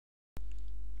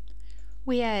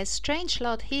We are a strange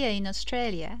lot here in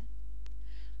Australia.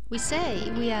 We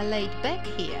say we are laid back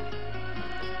here,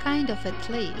 kind of at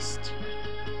least.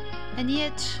 And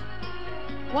yet,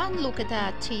 one look at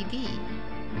our TV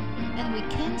and we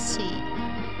can see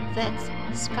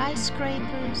that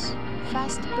skyscrapers,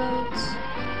 fast boats,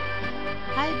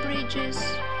 high bridges,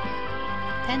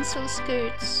 pencil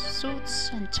skirts, suits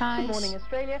and ties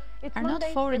are not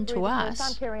foreign to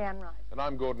us. And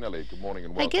I'm Gordon Elliott. Good morning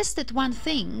and I welcome. guess that one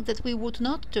thing that we would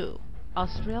not do,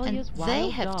 Australia's and wild they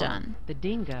have dog, done, the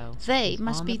dingo, they is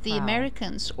must on be the the prowl.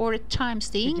 Americans or at times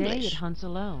the Today it English, hunts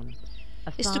alone.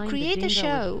 A is to sign the create dingo a is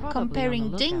show probably comparing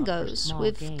on the lookout for dingoes small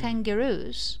with game.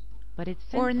 kangaroos But it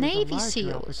or senses a Navy larger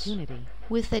SEALs opportunity.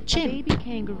 with a A chimp. baby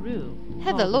kangaroo,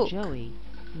 Have a called look. Joey,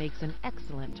 makes an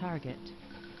excellent target.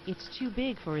 It's too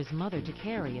big for his mother to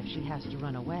carry if she has to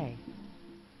run away.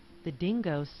 The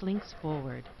dingo slinks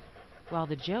forward, while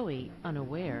the Joey,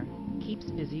 unaware, keeps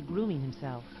busy grooming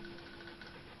himself.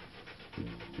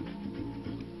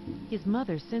 His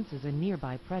mother senses a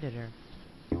nearby predator,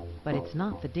 but it's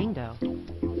not the dingo.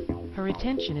 Her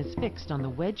attention is fixed on the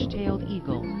wedge-tailed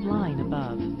eagle flying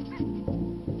above.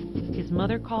 His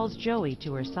mother calls Joey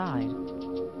to her side.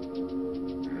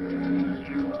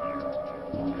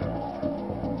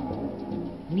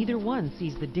 Neither one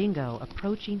sees the dingo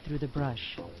approaching through the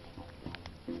brush.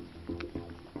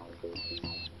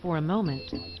 For a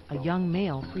moment, a young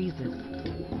male freezes.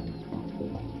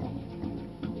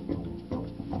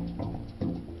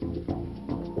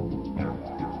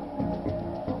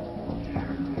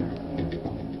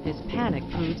 His panic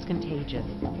proves contagious.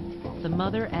 The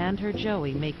mother and her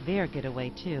Joey make their getaway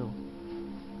too.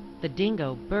 The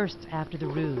dingo bursts after the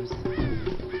ruse.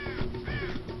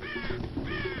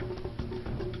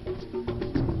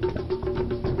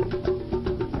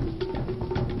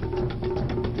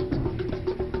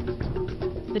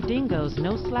 The dingo's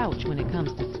no slouch when it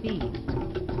comes to speed.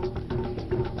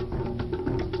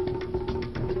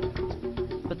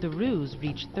 But the ruse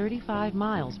reached 35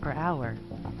 miles per hour.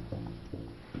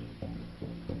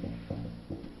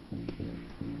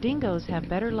 Dingoes have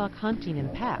better luck hunting in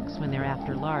packs when they're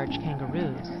after large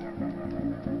kangaroos.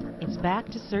 It's back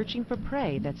to searching for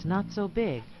prey that's not so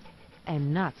big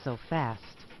and not so fast.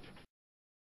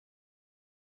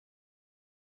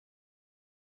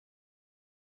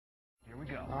 Here we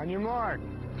go. On your mark.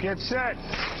 Get set.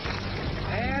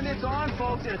 And it's on,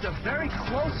 folks. It's a very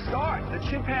close start. The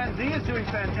chimpanzee is doing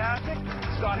fantastic.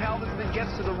 Scott Halverson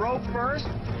gets to the rope first.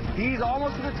 He's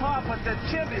almost to the top, but the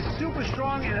chimp is super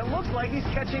strong, and it looks like he's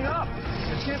catching up.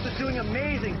 The chimp is doing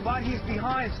amazing, but he's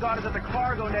behind. Scott is at the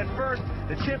cargo net first.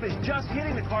 The chimp is just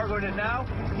hitting the cargo net now.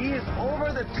 He is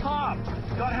over the top.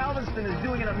 Scott Halverson is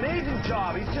doing an amazing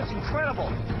job. He's just incredible.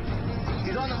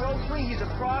 He's on the rope swing, he's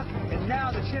across, and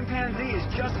now the chimpanzee is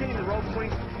just hitting the rope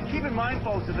swing. Keep in mind,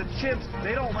 folks, that the chimps,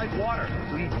 they don't like water,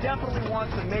 so he definitely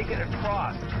wants to make it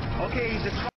across. Okay, he's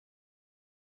across.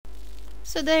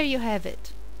 So there you have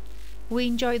it. We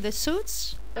enjoy the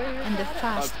suits and the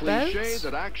fast boats,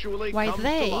 while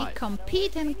they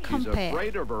compete and She's compare.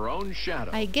 afraid of her own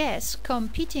shadow. I guess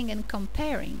competing and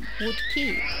comparing would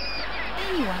keep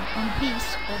anyone on his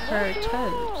or her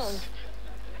toes.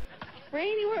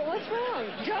 Rainy, what's wrong?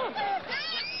 Jump!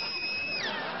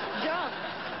 Jump!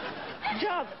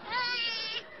 Jump!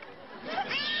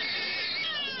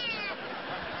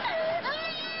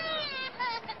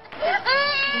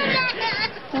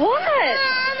 What?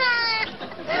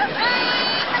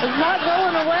 It's not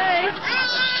going away.